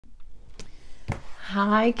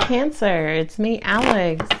Hi Cancer, it's me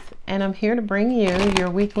Alex, and I'm here to bring you your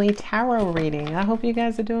weekly tarot reading. I hope you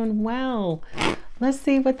guys are doing well. Let's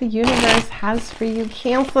see what the universe has for you,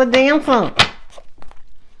 Cancer Dancer.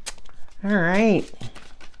 All right.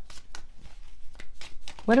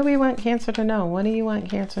 What do we want Cancer to know? What do you want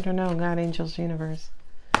Cancer to know, God, angels, universe?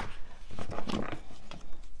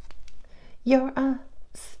 You're a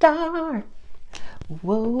star.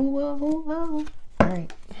 Whoa, whoa, whoa. All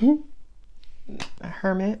right. A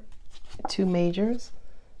Hermit, 2 majors,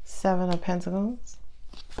 7 of Pentacles,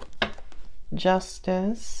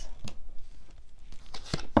 Justice,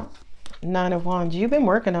 9 of Wands. You've been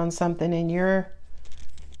working on something and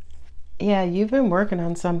you've been working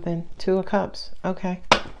on something. 2 of Cups. Okay.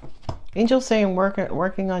 Angels saying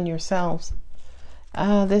working on yourselves.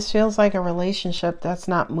 This feels like a relationship that's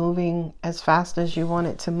not moving as fast as you want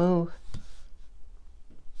it to move.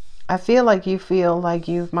 I feel like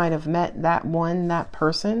you might have met that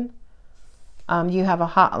person. You have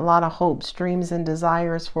a lot of hopes, dreams, and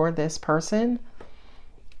desires for this person.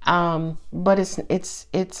 But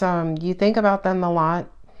it's you think about them a lot.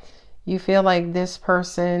 You feel like this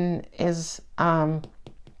person is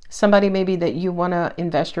somebody maybe that you want to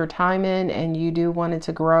invest your time in, and you do want it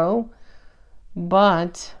to grow,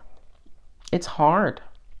 but it's hard.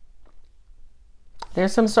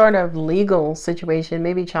 There's some sort of legal situation,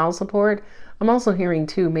 maybe child support. I'm also hearing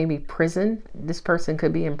too, maybe prison. This person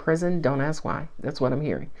could be in prison. Don't ask why. That's what I'm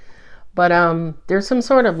hearing. But there's some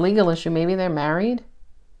sort of legal issue. Maybe they're married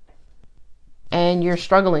and you're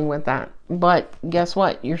struggling with that. But guess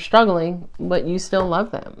what? You're struggling, but you still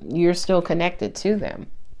love them. You're still connected to them.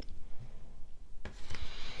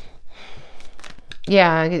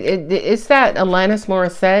 Yeah, it's that Alanis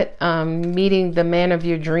Morissette meeting the man of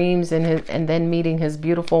your dreams and then meeting his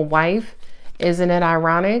beautiful wife. Isn't it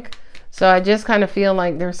ironic? So I just kind of feel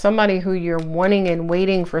like there's somebody who you're wanting and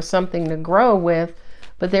waiting for something to grow with,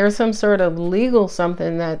 but there's some sort of legal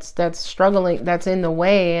something that's struggling, that's in the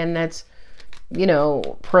way, and that's, you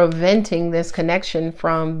know, preventing this connection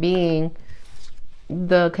from being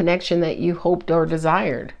the connection that you hoped or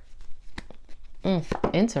desired.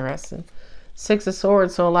 Interesting. 6 of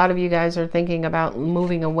Swords. So a lot of you guys are thinking about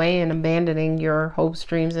moving away and abandoning your hopes,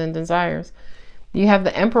 dreams, and desires. You have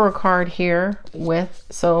the Emperor card here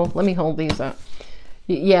so let me hold these up.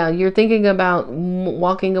 Yeah, you're thinking about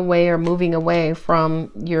walking away or moving away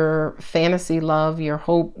from your fantasy love, your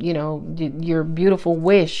hope, you know, your beautiful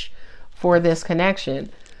wish for this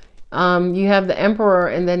connection. You have the Emperor,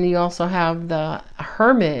 and then you also have the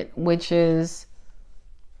Hermit, which is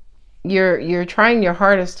you're trying your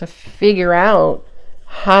hardest to figure out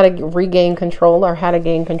how to regain control, or how to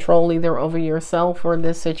gain control either over yourself or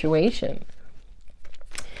this situation.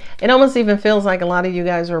 It almost even feels like a lot of you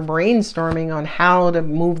guys are brainstorming on how to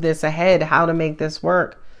move this ahead, how to make this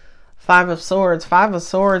work. 5 of Swords. 5 of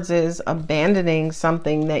Swords is abandoning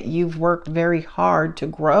something that you've worked very hard to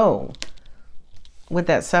grow with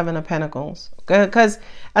that 7 of Pentacles. Because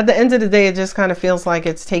at the end of the day, it just kind of feels like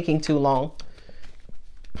it's taking too long.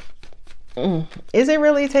 Is it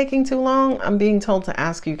really taking too long? I'm being told to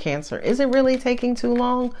ask you, Cancer. Is it really taking too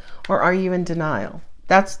long, or are you in denial?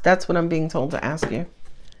 That's what I'm being told to ask you.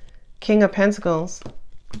 King of Pentacles.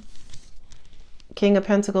 King of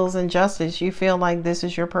Pentacles and Justice. You feel like this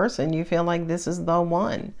is your person. You feel like this is the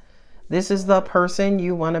one. This is the person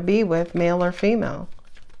you want to be with, male or female.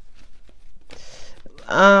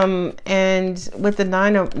 And with the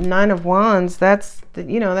nine of Wands, that's,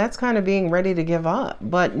 you know, that's kind of being ready to give up,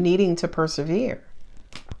 but needing to persevere.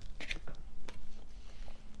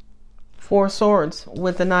 4 Swords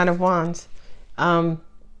with the 9 of Wands. I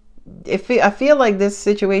feel like this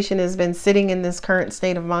situation has been sitting in this current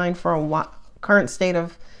state of mind for a while, current state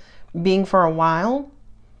of being for a while.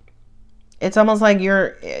 It's almost like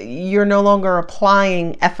you're no longer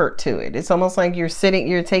applying effort to it. It's almost like you're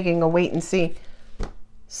taking a wait and see.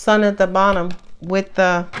 Sun at the bottom with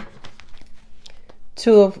the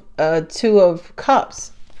 2 of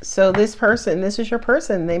Cups. So this is your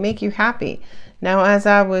person. They make you happy. Now, as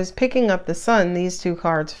I was picking up the Sun, these 2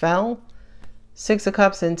 cards fell. 6 of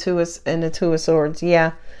Cups and the 2 of Swords.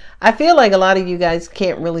 Yeah, I feel like a lot of you guys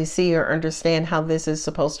can't really see or understand how this is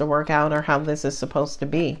supposed to work out, or how this is supposed to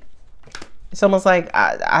be. It's almost like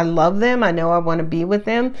I love them. I know I want to be with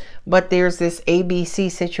them, but there's this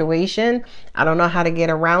ABC situation. I don't know how to get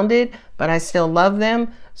around it, but I still love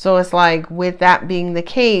them. So it's like, with that being the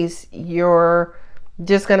case, you're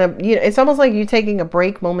just going to, you know, it's almost like you're taking a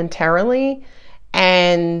break momentarily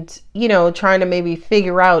and, you know, trying to maybe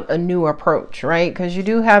figure out a new approach, right? Because you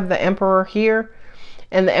do have the Emperor here,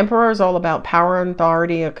 and the Emperor is all about power and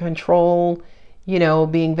authority and control. you know,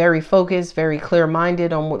 being very focused, very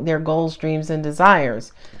clear-minded on their goals, dreams, and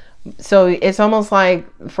desires. So it's almost like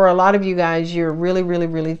for a lot of you guys, you're really, really,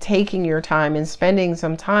 really taking your time and spending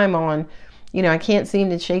some time on, you know, I can't seem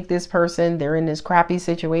to shake this person. They're in this crappy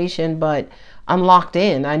situation, but I'm locked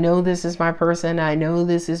in. I know this is my person. I know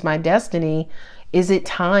this is my destiny. Is it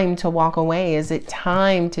time to walk away? Is it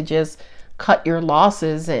time to just cut your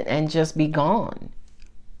losses and just be gone?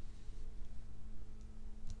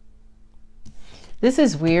 This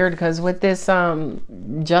is weird because with this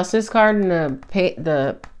Justice card and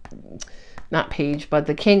the not page, but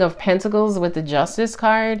the King of Pentacles with the Justice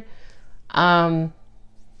card, some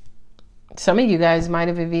of you guys might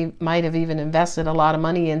have even invested a lot of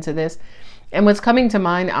money into this. And what's coming to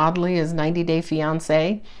mind, oddly, is 90-Day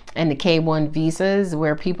Fiancé and the K-1 visas,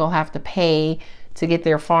 where people have to pay to get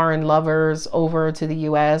their foreign lovers over to the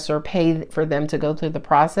U.S. or pay for them to go through the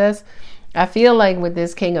process. I feel like with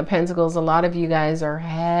this King of Pentacles, a lot of you guys are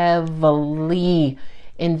heavily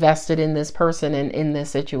invested in this person and in this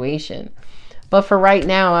situation. But for right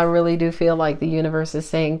now, I really do feel like the universe is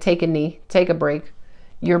saying, take a knee, take a break.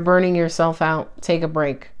 You're burning yourself out. Take a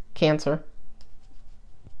break, Cancer.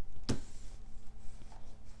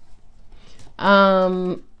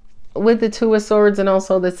 With the Two of Swords and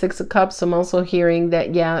also the Six of Cups, I'm also hearing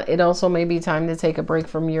that, yeah, it also may be time to take a break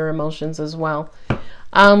from your emotions as well.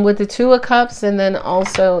 With the Two of Cups and then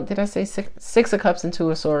also, did I say Six of Cups and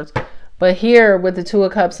Two of Swords? But here with the Two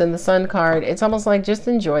of Cups and the Sun card, it's almost like just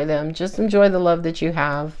enjoy them. Just enjoy the love that you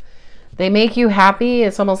have. They make you happy.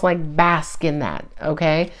 It's almost like bask in that,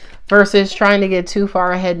 okay? Versus trying to get too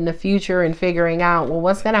far ahead in the future and figuring out, well,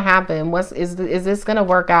 what's going to happen? Is this going to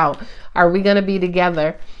work out? Are we going to be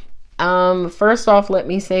together? First off, let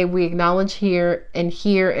me say we acknowledge hear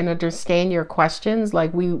and understand your questions.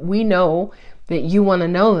 Like we know that you want to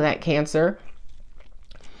know that, Cancer.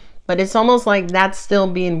 But it's almost like that's still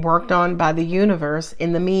being worked on by the universe.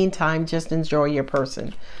 In the meantime, just enjoy your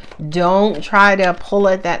person. Don't try to pull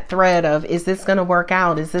at that thread of, is this going to work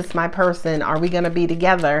out? Is this my person? Are we going to be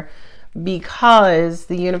together? Because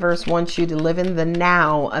the universe wants you to live in the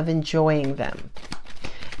now of enjoying them.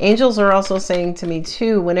 Angels are also saying to me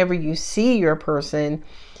too, whenever you see your person,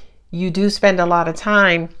 you do spend a lot of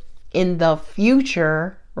time in the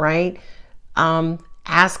future, right?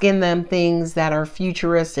 Asking them things that are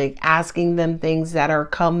futuristic, asking them things that are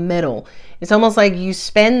committal. It's almost like you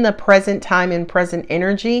spend the present time and present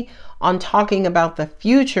energy on talking about the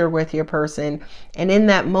future with your person. And in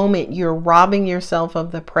that moment, you're robbing yourself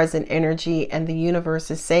of the present energy. And the universe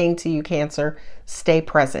is saying to you, Cancer, stay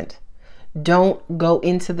present. Don't go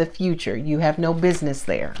into the future. You have no business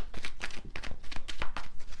there.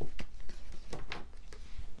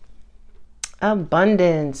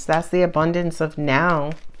 Abundance. That's the abundance of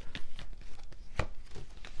now.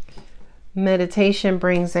 Meditation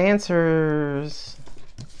brings answers.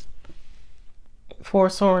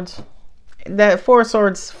 Four Swords. That Four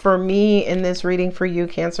Swords for me in this reading for you,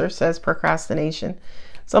 Cancer, says procrastination.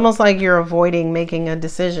 It's almost like you're avoiding making a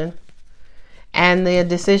decision. And the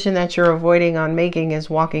decision that you're avoiding on making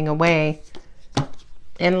is walking away.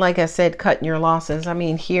 And like I said, cutting your losses. I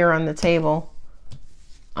mean, here on the table,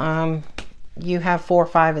 you have 4,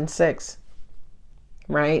 5, and 6,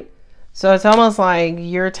 right? So it's almost like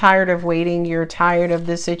you're tired of waiting. You're tired of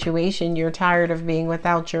this situation. You're tired of being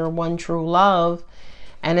without your one true love.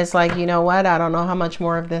 And it's like, you know what? I don't know how much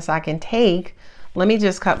more of this I can take. Let me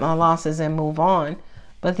just cut my losses and move on.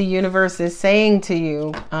 But the universe is saying to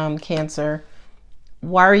you, Cancer,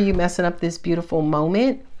 why are you messing up this beautiful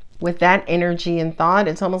moment with that energy and thought?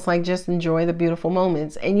 It's almost like just enjoy the beautiful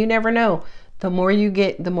moments. And you never know. The more you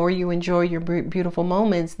get, the more you enjoy your beautiful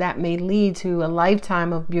moments. That may lead to a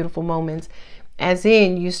lifetime of beautiful moments. As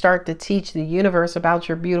in, you start to teach the universe about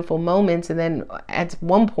your beautiful moments. And then at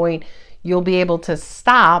one point, you'll be able to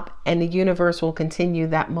stop and the universe will continue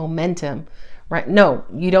that momentum, right? No,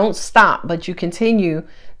 you don't stop, but you continue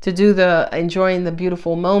to do the enjoying the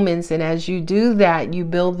beautiful moments. And as you do that, you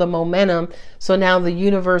build the momentum. So now the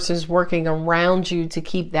universe is working around you to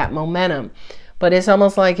keep that momentum. But it's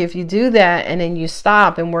almost like if you do that and then you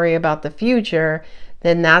stop and worry about the future,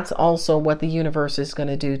 then that's also what the universe is going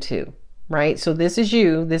to do too, right? So this is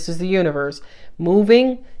you, this is the universe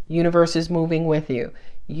moving, universe is moving with you.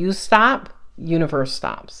 You stop, universe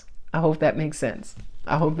stops. I hope that makes sense.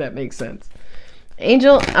 I hope that makes sense.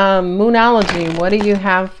 Angel, Moonology, what do you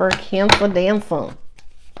have for Cancer Dancer?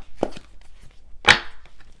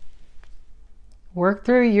 Work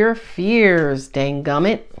through your fears,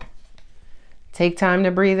 dangumit. Take time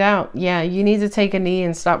to breathe out. Yeah, you need to take a knee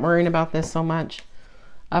and stop worrying about this so much.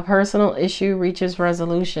 A personal issue reaches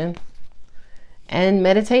resolution. and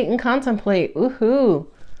meditate and contemplate. Woohoo.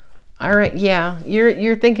 All right. Yeah,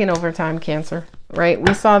 you're thinking overtime, Cancer, right?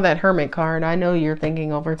 We saw that Hermit card. I know you're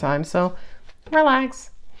thinking overtime, so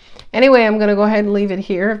relax. Anyway, I'm going to go ahead and leave it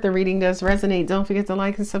here. If the reading does resonate, don't forget to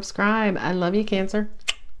like and subscribe. I love you, Cancer.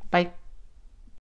 Bye.